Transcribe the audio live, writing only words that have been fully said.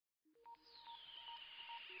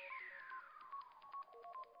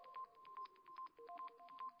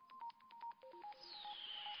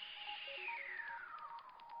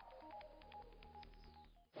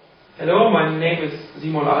Hello, my name is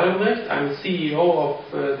Simon Albrecht. I'm CEO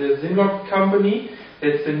of the SIMLOC company.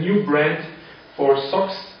 That's the new brand for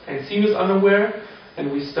socks and seamless underwear,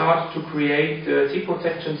 and we start to create tick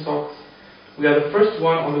protection socks. We are the first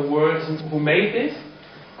one on the world who made this.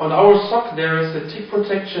 On our sock there is a tick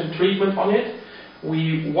protection treatment on it.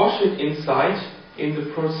 We wash it inside in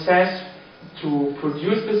the process to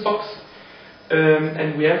produce the socks,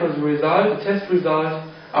 and we have as a result, a test result.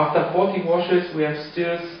 After 40 washes, we have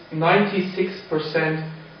still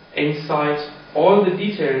 96% inside. All the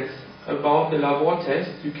details about the lab test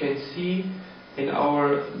you can see in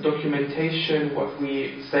our documentation, what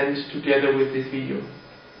we sent together with this video.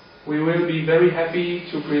 We will be very happy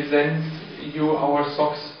to present you our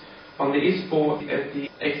socks on the ISPO at the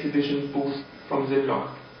exhibition booth from SIMLOC.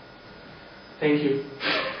 Thank you.